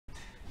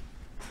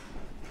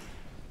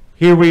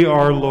Here we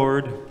are,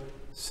 Lord.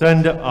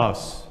 Send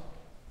us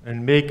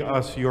and make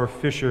us your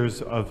fishers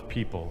of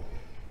people.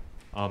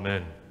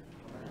 Amen.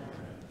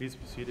 Please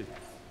be seated.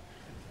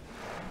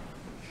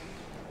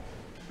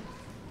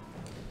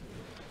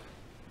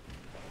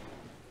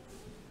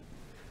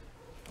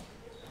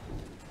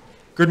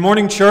 Good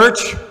morning,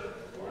 church. Good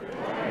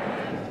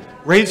morning.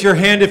 Raise your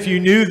hand if you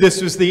knew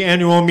this was the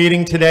annual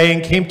meeting today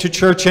and came to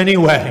church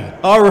anyway.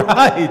 All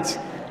right.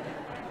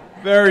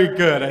 Very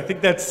good. I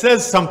think that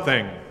says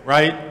something,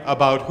 right,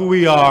 about who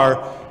we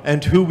are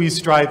and who we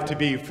strive to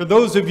be. For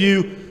those of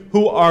you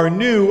who are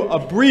new, a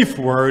brief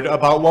word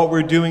about what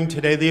we're doing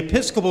today. The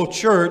Episcopal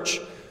Church,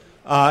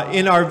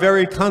 in our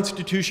very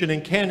constitution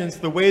and canons,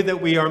 the way that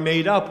we are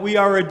made up, we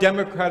are a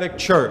democratic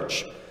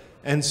church.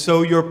 And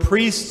so your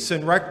priests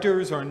and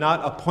rectors are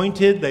not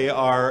appointed. They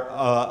are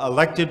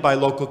elected by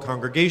local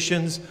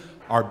congregations.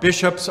 Our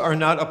bishops are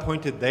not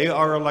appointed. They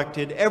are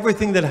elected.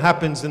 Everything that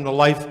happens in the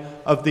life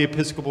of the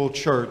Episcopal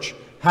Church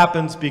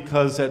happens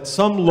because at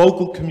some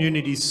local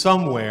community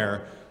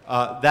somewhere,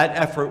 that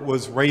effort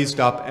was raised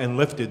up and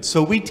lifted.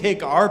 So we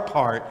take our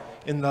part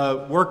in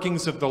the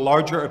workings of the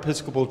larger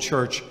Episcopal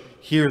Church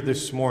here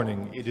this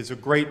morning. It is a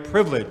great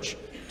privilege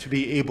to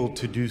be able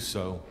to do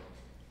so.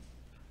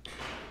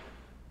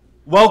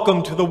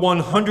 Welcome to the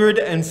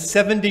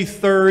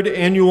 173rd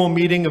annual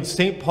meeting of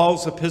St.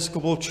 Paul's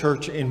Episcopal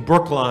Church in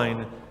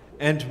Brookline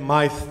and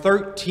my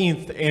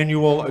 13th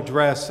annual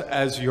address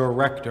as your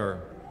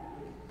rector.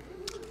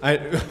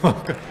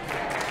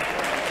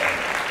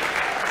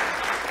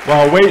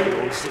 Well, wait,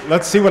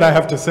 let's see what I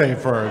have to say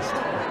first.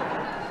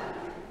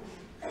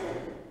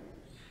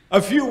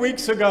 A few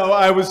weeks ago,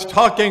 I was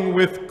talking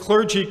with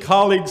clergy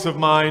colleagues of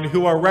mine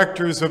who are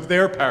rectors of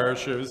their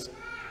parishes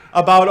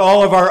about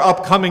all of our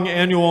upcoming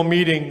annual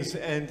meetings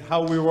and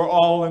how we were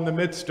all in the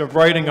midst of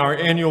writing our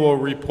annual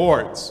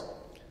reports.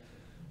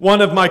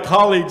 One of my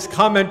colleagues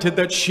commented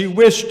that she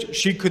wished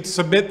she could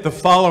submit the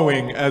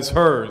following as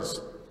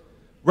hers.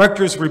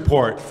 Rector's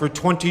report for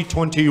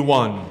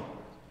 2021.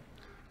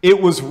 It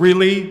was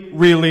really,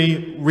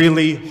 really,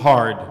 really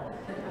hard.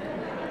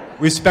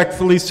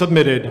 Respectfully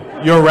submitted,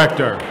 your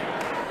rector.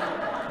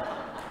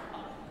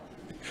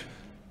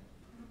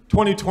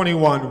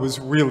 2021 was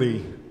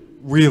really,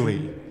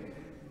 really,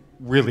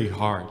 really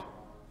hard.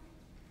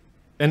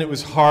 And it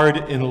was hard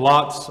in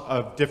lots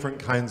of different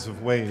kinds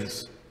of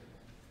ways.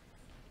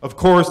 Of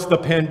course, the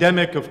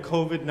pandemic of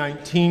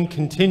COVID-19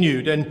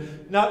 continued,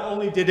 and not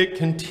only did it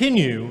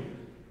continue,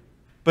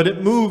 but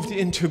it moved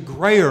into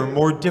grayer,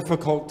 more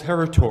difficult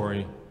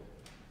territory.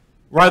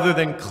 Rather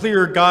than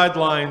clear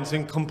guidelines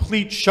and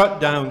complete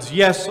shutdowns,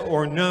 yes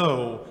or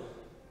no,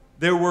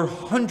 there were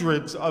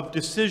hundreds of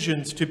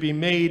decisions to be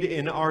made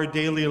in our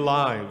daily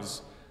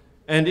lives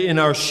and in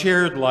our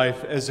shared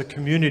life as a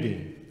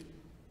community.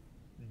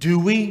 Do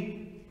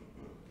we?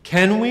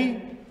 Can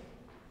we?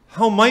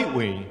 How might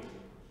we?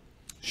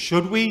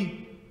 Should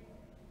we?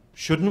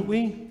 Shouldn't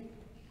we?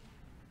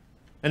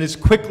 And as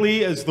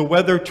quickly as the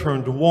weather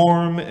turned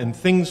warm and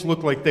things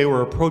looked like they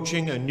were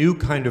approaching a new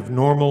kind of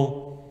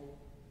normal,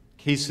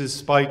 cases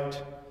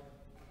spiked,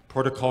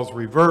 protocols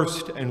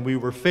reversed, and we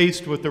were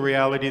faced with the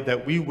reality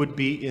that we would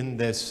be in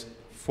this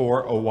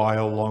for a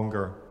while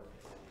longer.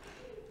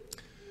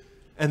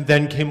 And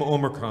then came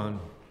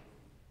Omicron.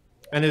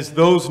 And as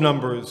those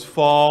numbers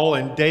fall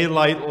and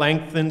daylight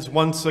lengthens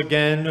once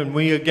again, and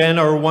we again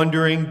are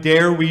wondering,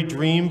 dare we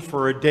dream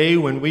for a day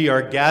when we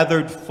are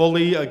gathered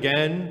fully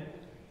again?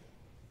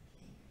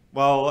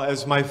 Well,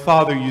 as my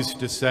father used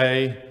to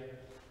say,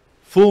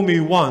 fool me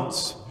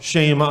once,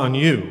 shame on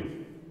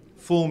you.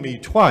 Fool me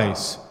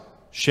twice,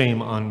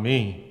 shame on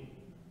me.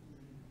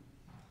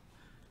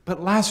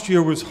 But last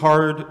year was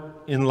hard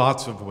in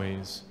lots of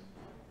ways.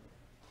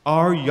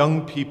 Our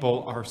young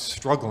people are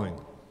struggling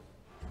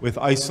with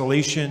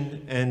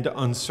isolation and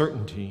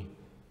uncertainty.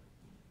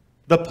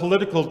 The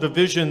political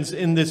divisions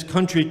in this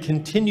country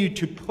continue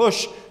to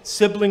push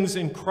siblings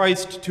in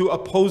Christ to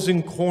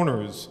opposing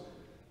corners,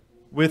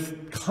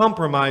 with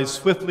compromise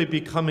swiftly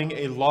becoming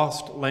a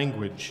lost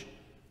language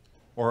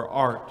or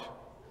art.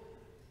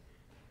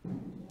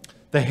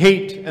 The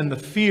hate and the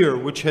fear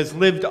which has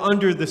lived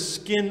under the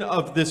skin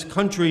of this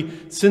country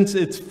since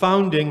its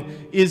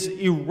founding is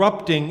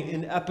erupting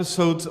in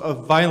episodes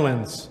of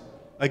violence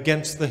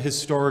against the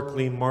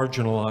historically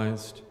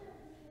marginalized.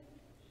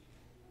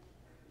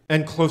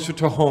 And closer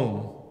to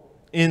home,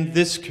 in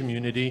this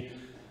community,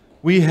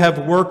 we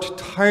have worked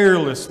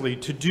tirelessly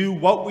to do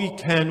what we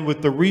can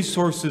with the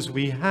resources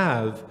we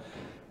have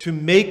to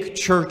make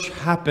church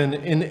happen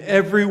in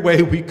every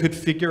way we could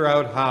figure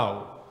out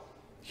how.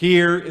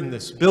 Here in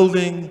this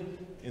building,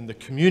 in the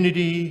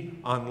community,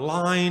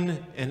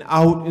 online, and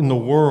out in the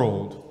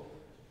world.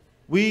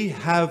 We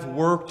have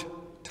worked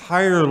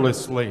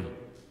tirelessly,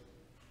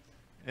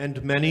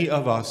 and many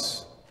of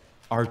us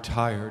are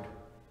tired.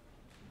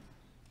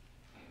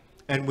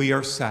 And we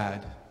are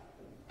sad.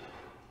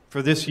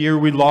 For this year,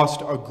 we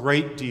lost a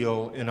great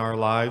deal in our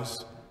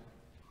lives,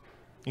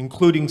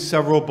 including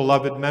several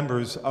beloved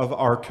members of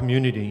our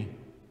community.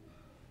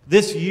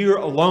 This year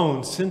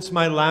alone, since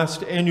my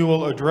last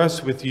annual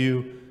address with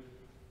you,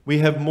 we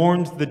have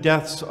mourned the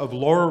deaths of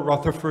Laura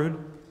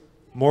Rutherford,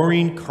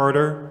 Maureen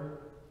Carter,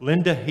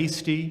 Linda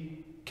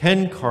Hasty,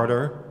 Ken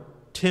Carter,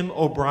 Tim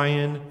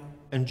O'Brien,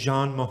 and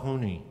John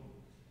Mahoney,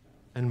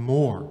 and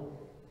more.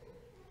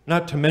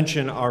 Not to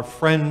mention our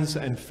friends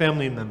and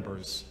family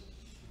members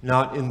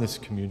not in this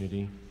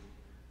community.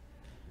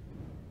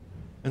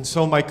 And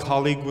so my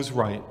colleague was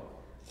right.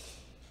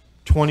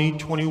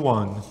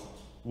 2021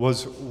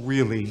 was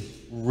really,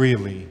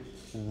 really,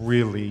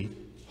 really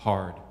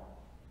hard.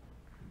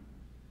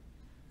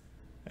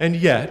 And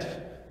yet,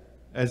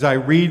 as I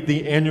read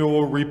the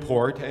annual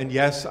report, and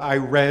yes, I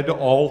read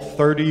all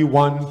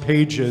 31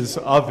 pages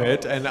of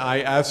it, and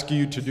I ask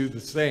you to do the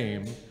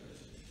same,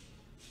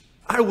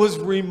 I was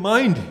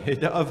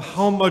reminded of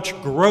how much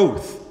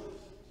growth,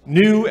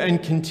 new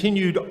and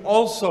continued,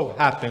 also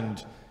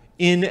happened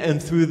in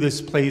and through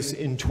this place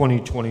in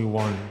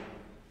 2021.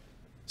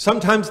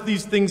 Sometimes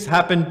these things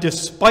happen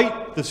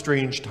despite the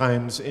strange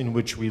times in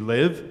which we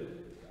live,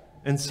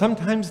 and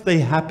sometimes they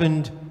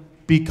happened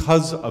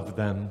because of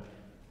them.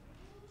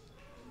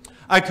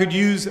 I could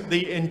use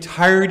the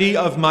entirety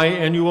of my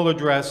annual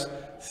address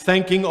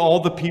thanking all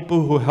the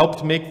people who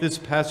helped make this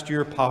past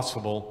year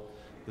possible,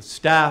 the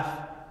staff,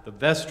 the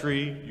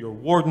vestry, your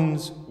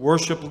wardens,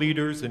 worship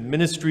leaders, and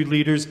ministry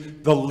leaders.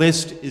 The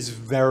list is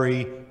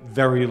very,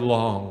 very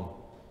long.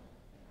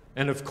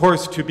 And of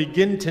course, to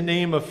begin to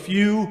name a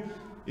few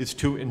is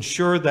to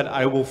ensure that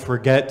I will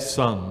forget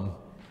some,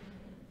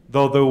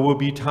 though there will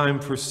be time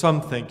for some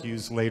thank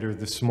yous later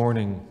this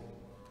morning.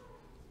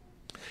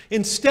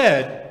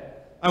 Instead,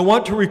 I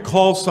want to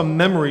recall some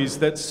memories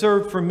that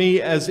serve for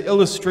me as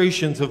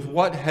illustrations of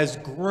what has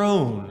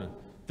grown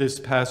this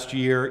past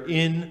year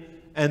in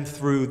and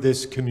through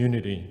this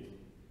community.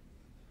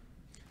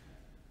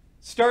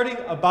 Starting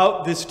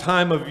about this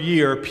time of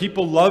year,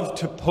 people love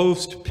to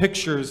post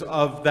pictures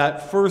of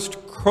that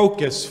first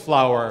crocus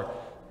flower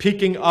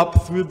peeking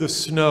up through the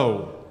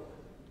snow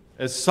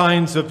as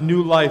signs of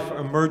new life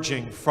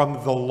emerging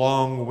from the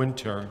long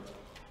winter.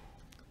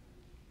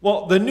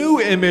 Well, the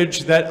new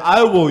image that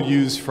I will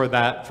use for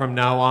that from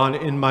now on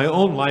in my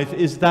own life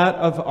is that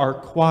of our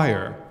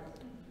choir,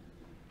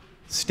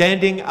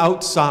 standing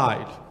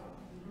outside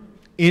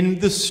in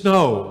the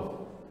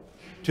snow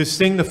to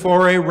sing the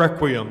Foray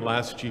Requiem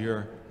last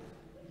year.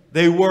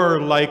 They were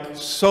like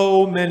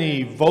so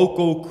many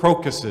vocal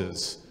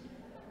crocuses,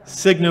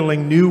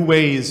 signaling new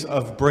ways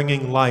of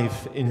bringing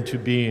life into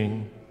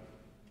being.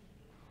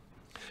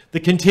 The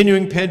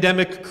continuing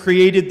pandemic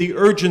created the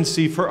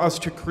urgency for us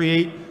to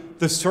create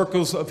the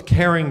Circles of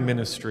Caring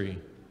ministry.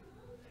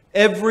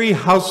 Every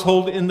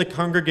household in the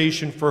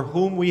congregation for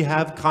whom we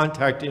have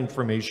contact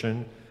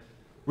information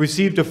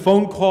received a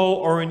phone call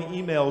or an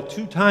email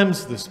 2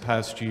 times this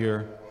past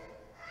year.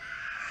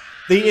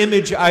 The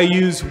image I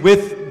use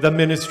with the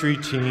ministry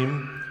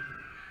team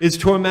is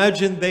to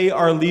imagine they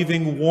are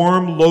leaving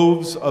warm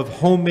loaves of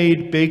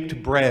homemade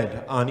baked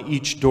bread on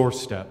each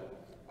doorstep.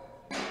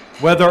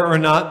 Whether or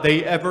not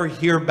they ever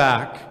hear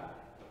back,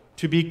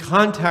 to be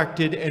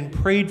contacted and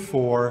prayed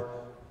for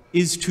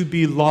is to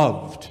be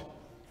loved.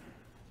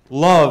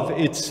 Love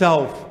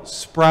itself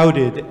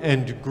sprouted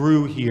and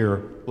grew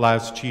here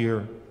last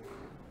year.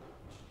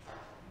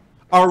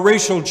 Our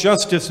racial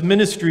justice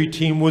ministry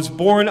team was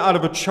born out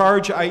of a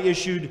charge I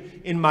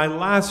issued in my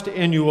last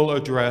annual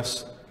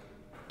address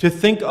to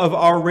think of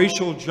our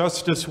racial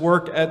justice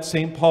work at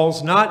St.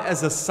 Paul's not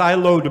as a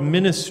siloed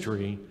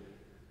ministry,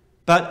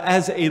 but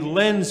as a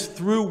lens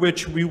through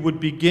which we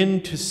would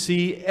begin to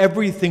see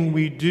everything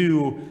we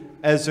do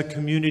as a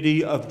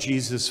community of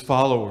Jesus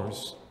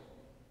followers.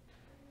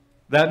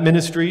 That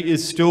ministry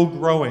is still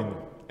growing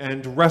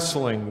and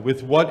wrestling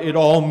with what it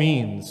all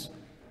means.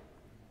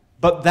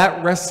 But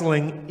that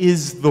wrestling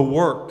is the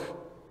work,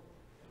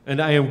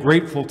 and I am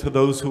grateful to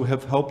those who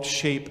have helped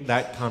shape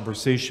that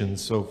conversation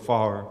so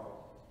far.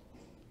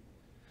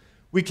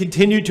 We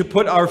continue to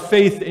put our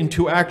faith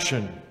into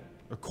action,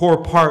 a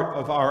core part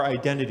of our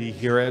identity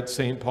here at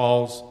St.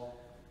 Paul's.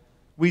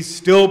 We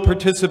still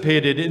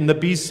participated in the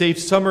Be Safe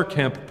Summer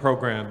Camp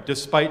program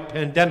despite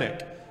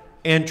pandemic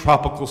and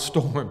tropical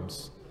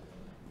storms.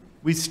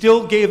 We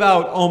still gave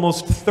out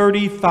almost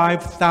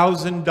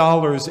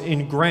 $35,000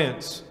 in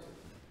grants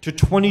to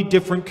 20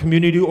 different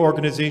community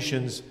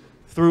organizations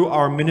through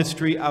our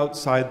Ministry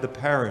Outside the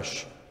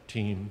Parish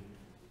team.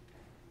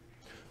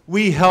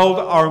 We held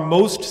our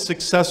most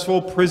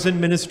successful prison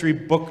ministry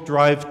book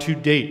drive to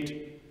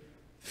date,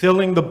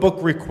 filling the book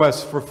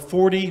requests for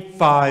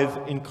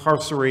 45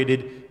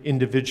 incarcerated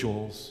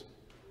individuals.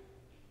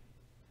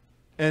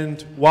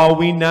 And while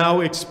we now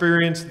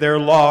experience their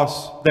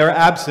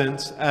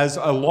absence as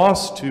a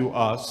loss to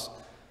us,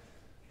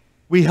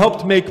 we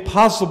helped make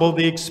possible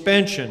the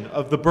expansion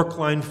of the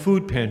Brookline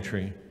Food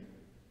Pantry,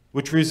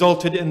 which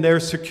resulted in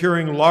their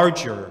securing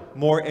larger,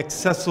 more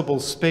accessible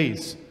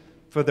space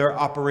for their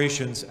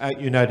operations at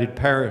United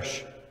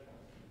Parish.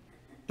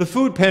 The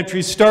food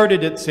pantry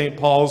started at St.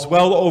 Paul's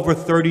well over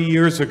 30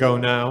 years ago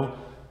now,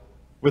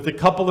 with a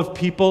couple of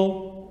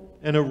people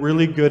and a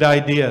really good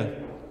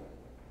idea.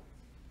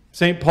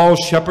 St. Paul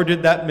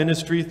shepherded that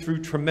ministry through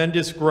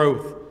tremendous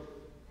growth.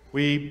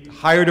 We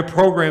hired a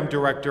program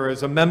director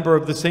as a member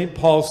of the St.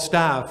 Paul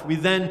staff. We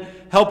then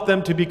helped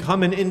them to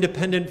become an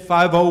independent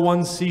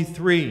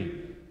 501c3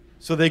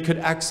 so they could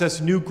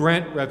access new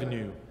grant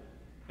revenue.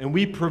 And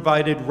we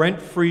provided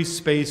rent-free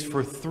space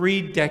for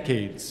 3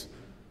 decades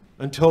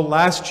until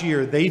last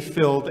year they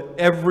filled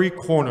every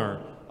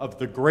corner of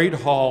the Great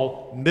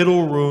Hall,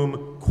 middle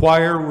room,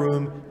 choir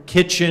room,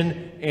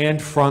 kitchen,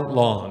 and front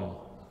lawn.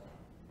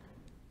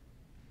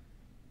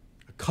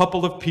 A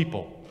couple of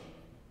people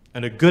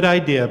and a good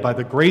idea, by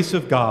the grace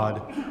of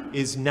God,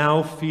 is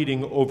now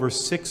feeding over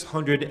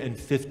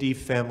 650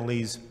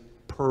 families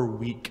per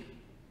week.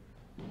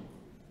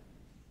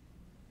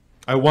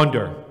 I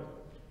wonder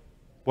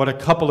what a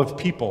couple of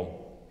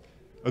people,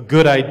 a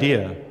good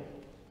idea,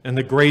 and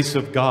the grace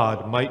of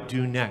God might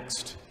do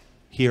next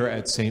here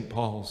at St.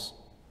 Paul's.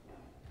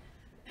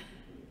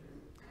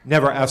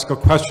 Never ask a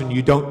question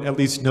you don't at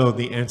least know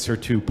the answer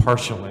to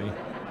partially.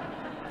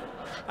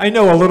 I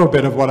know a little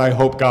bit of what I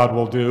hope God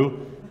will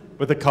do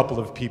with a couple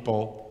of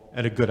people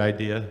and a good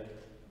idea.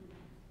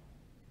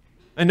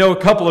 I know a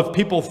couple of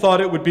people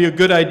thought it would be a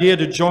good idea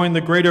to join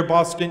the Greater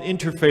Boston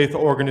Interfaith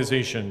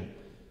Organization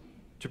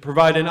to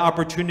provide an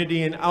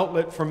opportunity and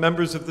outlet for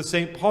members of the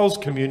St. Paul's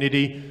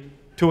community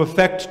to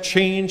effect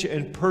change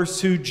and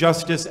pursue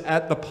justice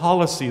at the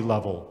policy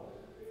level,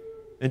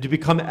 and to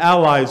become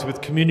allies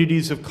with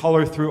communities of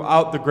color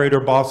throughout the Greater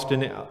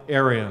Boston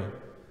area.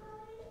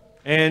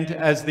 And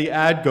as the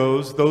ad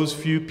goes, those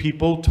few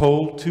people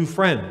told 2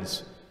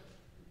 friends,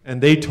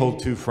 and they told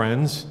 2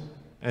 friends,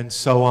 and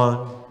so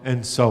on,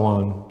 and so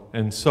on,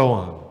 and so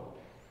on.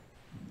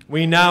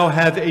 We now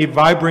have a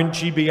vibrant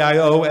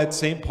GBIO at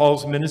St.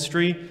 Paul's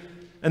Ministry,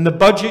 and the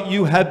budget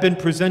you have been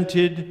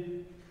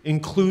presented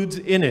includes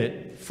in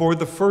it, for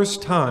the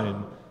first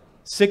time,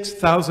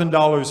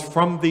 $6,000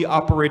 from the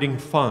operating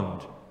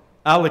fund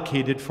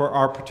allocated for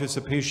our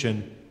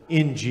participation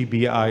in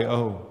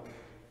GBIO.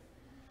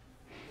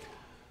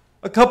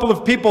 A couple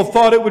of people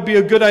thought it would be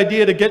a good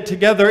idea to get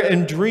together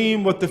and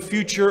dream what the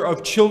future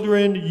of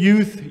children,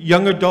 youth,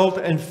 young adult,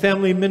 and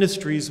family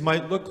ministries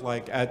might look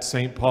like at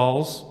St.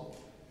 Paul's.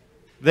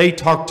 They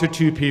talked to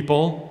 2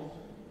 people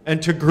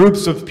and to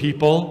groups of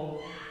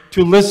people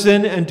to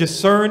listen and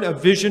discern a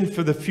vision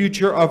for the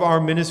future of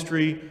our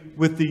ministry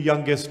with the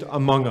youngest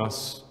among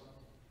us.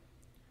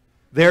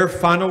 Their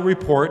final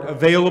report,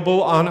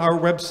 available on our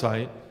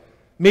website,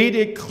 made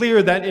it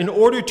clear that in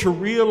order to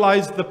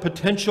realize the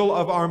potential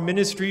of our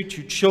ministry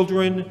to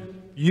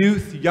children,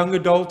 youth, young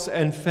adults,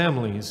 and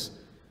families,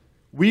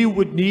 we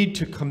would need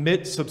to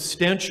commit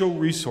substantial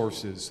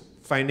resources,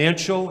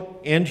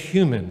 financial and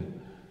human,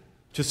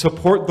 to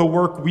support the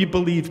work we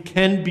believe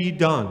can be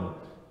done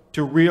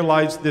to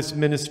realize this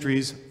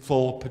ministry's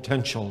full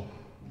potential.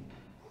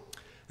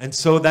 And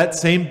so that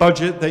same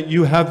budget that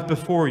you have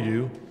before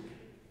you,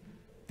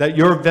 that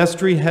your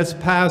vestry has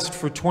passed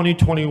for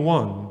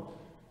 2021,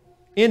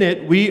 in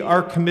it, we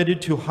are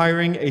committed to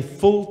hiring a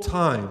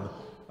full-time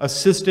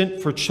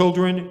assistant for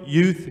children,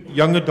 youth,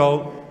 young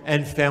adult,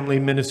 and family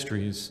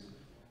ministries.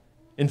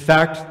 In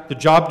fact, the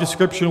job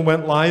description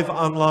went live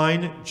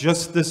online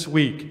just this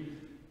week,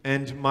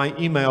 and my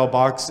email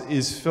box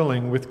is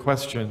filling with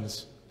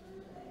questions.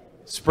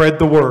 Spread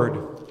the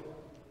word.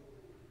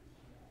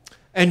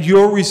 And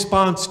your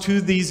response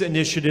to these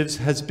initiatives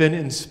has been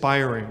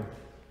inspiring.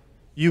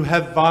 You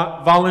have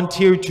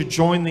volunteered to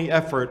join the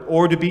effort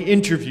or to be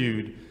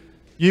interviewed.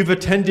 You've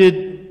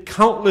attended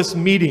countless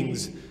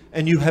meetings,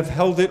 and you have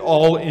held it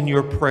all in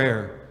your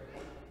prayer.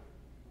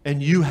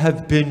 And you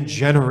have been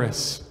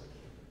generous.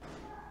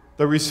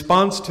 The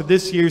response to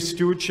this year's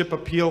stewardship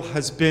appeal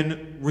has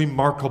been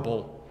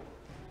remarkable.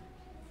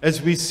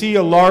 As we see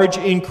a large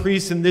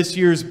increase in this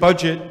year's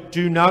budget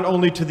due not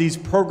only to these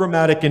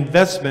programmatic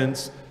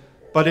investments,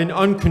 but in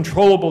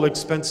uncontrollable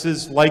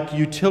expenses like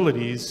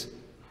utilities,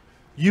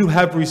 you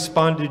have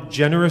responded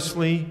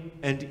generously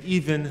and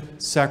even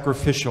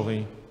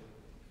sacrificially.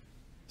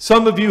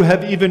 Some of you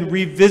have even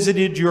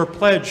revisited your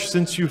pledge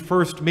since you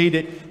first made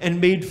it and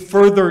made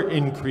further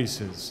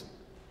increases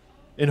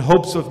in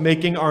hopes of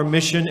making our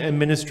mission and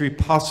ministry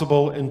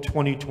possible in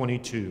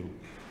 2022.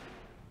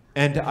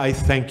 And I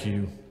thank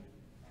you.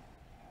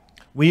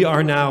 We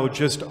are now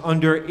just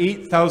under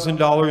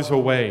 $8,000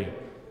 away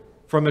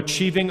from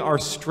achieving our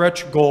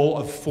stretch goal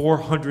of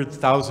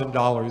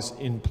 $400,000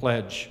 in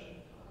pledge.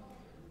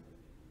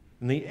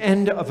 In the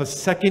end of a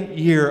second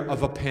year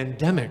of a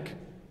pandemic,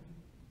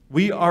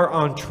 we are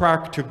on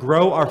track to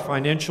grow our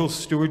financial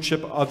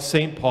stewardship of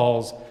St.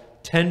 Paul's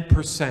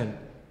 10%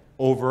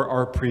 over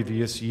our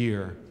previous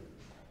year.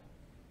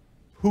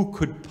 Who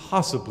could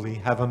possibly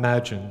have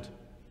imagined?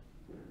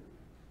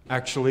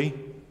 Actually,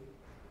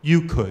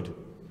 you could.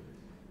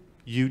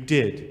 You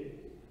did.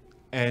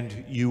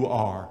 And you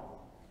are.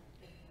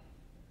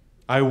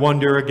 I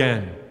wonder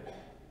again,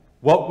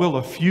 what will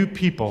a few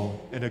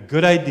people and a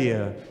good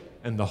idea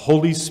and the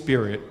Holy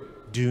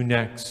Spirit do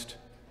next?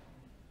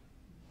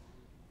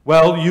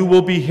 Well, you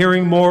will be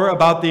hearing more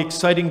about the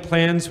exciting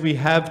plans we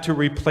have to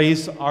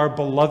replace our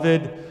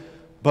beloved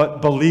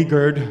but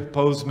beleaguered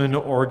Bozeman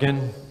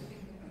organ.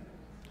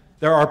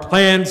 There are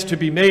plans to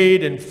be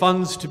made and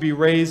funds to be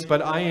raised,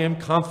 but I am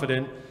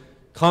confident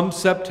come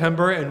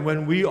September and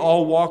when we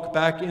all walk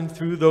back in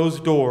through those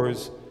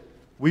doors,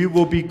 we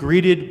will be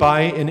greeted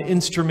by an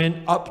instrument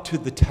up to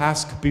the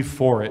task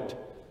before it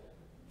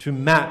to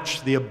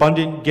match the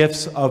abundant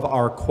gifts of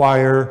our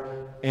choir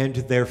and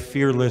their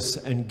fearless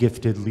and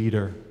gifted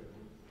leader.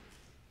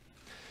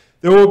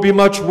 There will be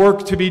much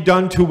work to be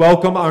done to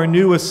welcome our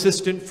new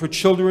assistant for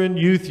children,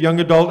 youth, young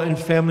adult, and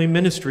family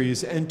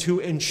ministries, and to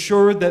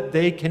ensure that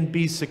they can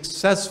be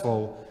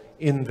successful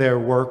in their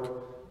work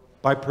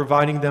by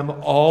providing them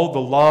all the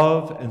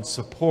love and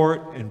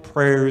support and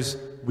prayers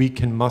we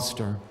can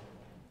muster.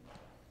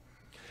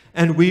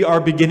 And we are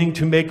beginning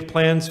to make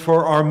plans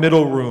for our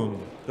middle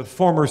room, the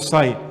former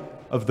site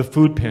of the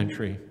food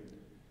pantry.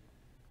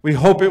 We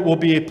hope it will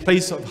be a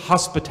place of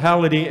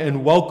hospitality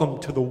and welcome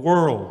to the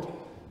world,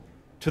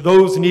 to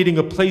those needing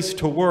a place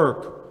to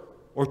work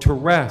or to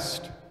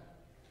rest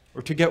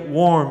or to get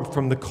warm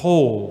from the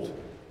cold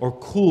or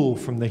cool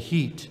from the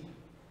heat.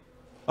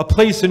 A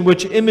place in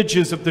which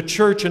images of the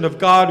church and of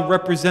God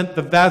represent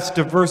the vast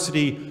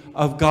diversity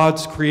of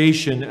God's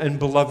creation and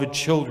beloved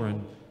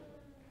children.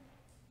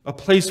 A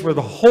place where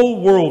the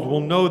whole world will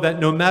know that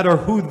no matter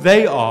who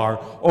they are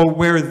or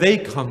where they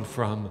come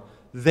from,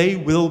 they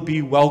will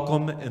be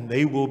welcome and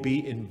they will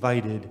be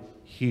invited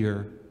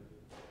here.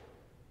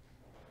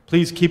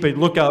 Please keep a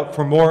lookout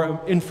for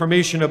more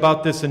information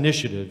about this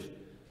initiative,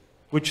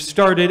 which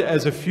started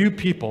as a few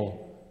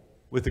people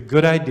with a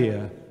good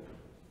idea,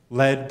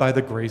 led by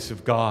the grace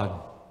of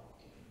God.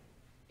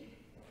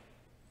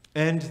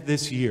 And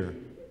this year,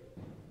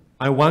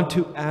 I want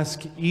to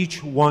ask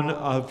each one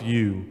of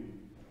you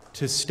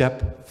to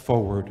step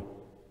forward.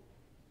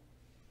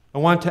 I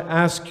want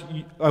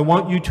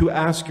you to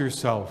ask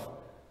yourself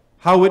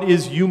how it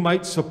is you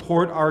might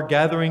support our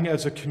gathering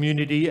as a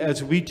community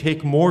as we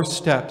take more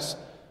steps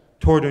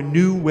toward a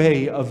new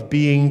way of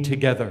being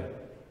together.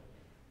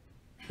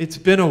 It's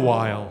been a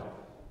while.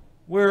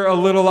 We're a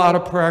little out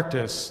of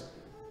practice.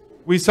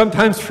 We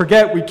sometimes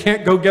forget we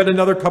can't go get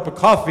another cup of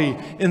coffee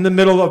in the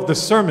middle of the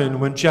sermon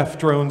when Jeff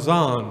drones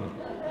on,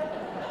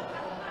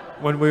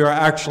 when we are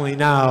actually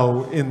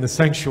now in the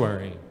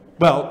sanctuary.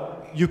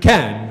 Well, you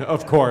can,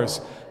 of course,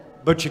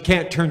 but you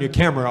can't turn your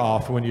camera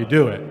off when you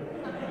do it.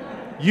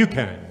 You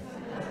can.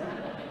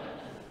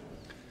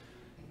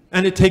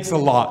 And it takes a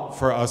lot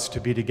for us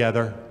to be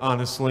together,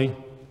 honestly.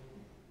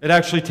 It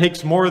actually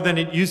takes more than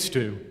it used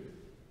to.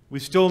 We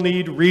still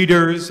need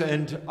readers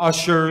and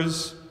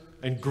ushers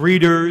and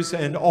greeters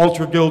and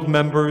altar guild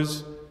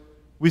members.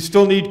 We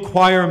still need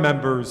choir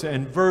members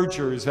and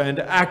vergers and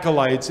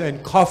acolytes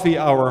and coffee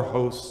hour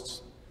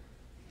hosts.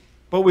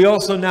 But we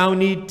also now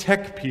need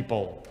tech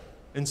people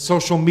and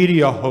social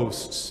media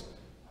hosts.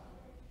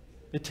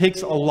 It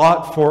takes a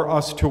lot for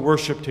us to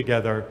worship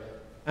together,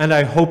 and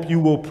I hope you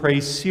will pray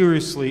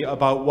seriously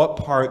about what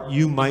part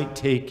you might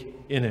take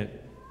in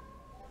it.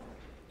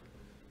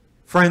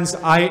 Friends,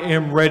 I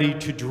am ready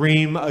to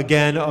dream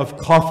again of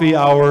coffee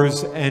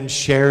hours and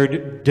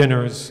shared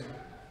dinners.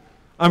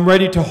 I'm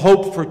ready to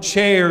hope for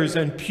chairs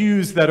and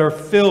pews that are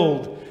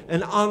filled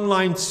and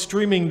online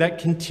streaming that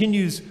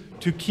continues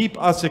to keep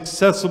us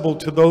accessible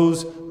to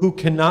those who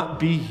cannot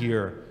be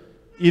here,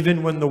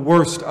 even when the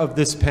worst of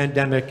this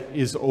pandemic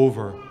is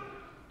over.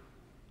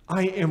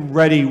 I am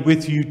ready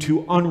with you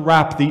to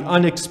unwrap the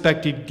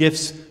unexpected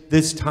gifts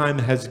this time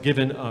has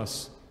given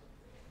us,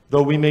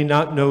 though we may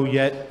not know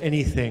yet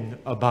anything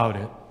about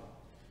it.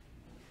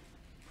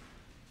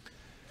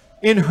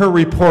 In her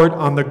report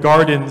on the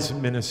Gardens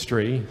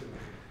Ministry,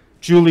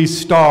 Julie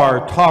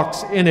Starr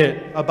talks in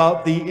it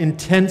about the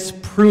intense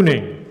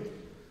pruning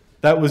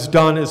that was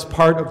done as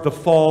part of the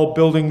fall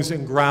Buildings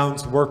and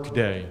Grounds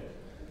workday.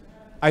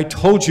 I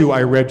told you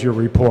I read your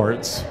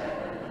reports.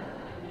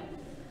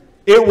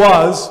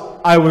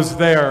 I was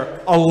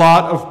there, a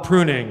lot of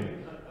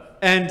pruning.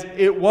 And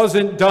it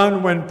wasn't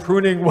done when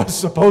pruning was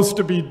supposed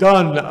to be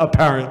done,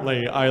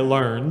 apparently, I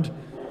learned.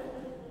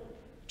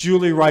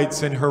 Julie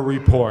writes in her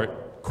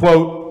report,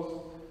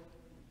 quote,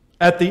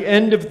 "At the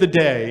end of the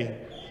day,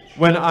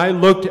 when I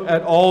looked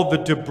at all the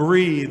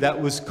debris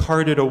that was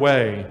carted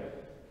away,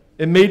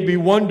 it made me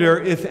wonder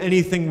if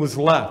anything was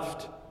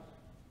left.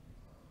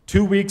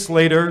 2 weeks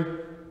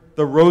later,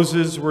 the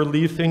roses were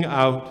leafing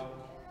out,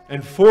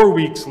 and 4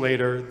 weeks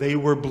later, they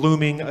were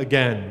blooming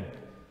again.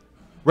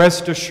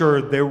 Rest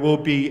assured, there will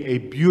be a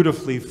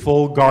beautifully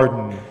full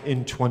garden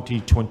in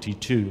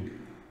 2022,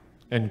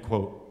 end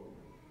quote.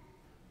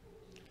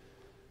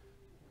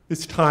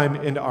 This time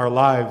in our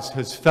lives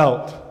has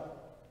felt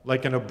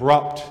like an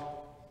abrupt,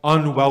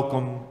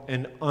 unwelcome,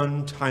 and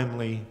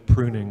untimely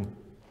pruning.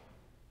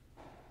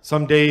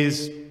 Some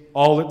days,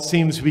 all it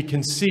seems we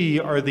can see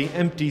are the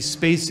empty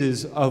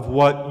spaces of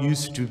what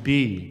used to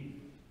be.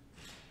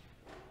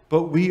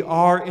 But we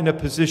are in a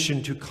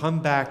position to come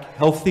back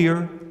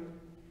healthier,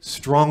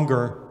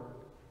 stronger,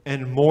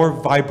 and more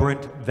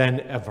vibrant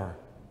than ever.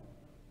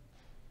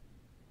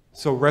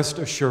 So rest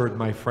assured,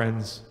 my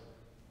friends,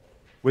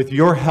 with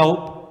your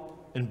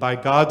help and by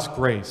God's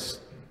grace,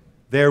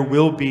 there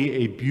will be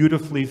a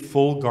beautifully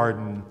full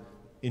garden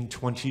in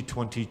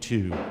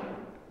 2022,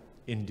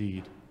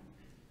 indeed.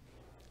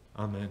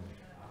 Amen.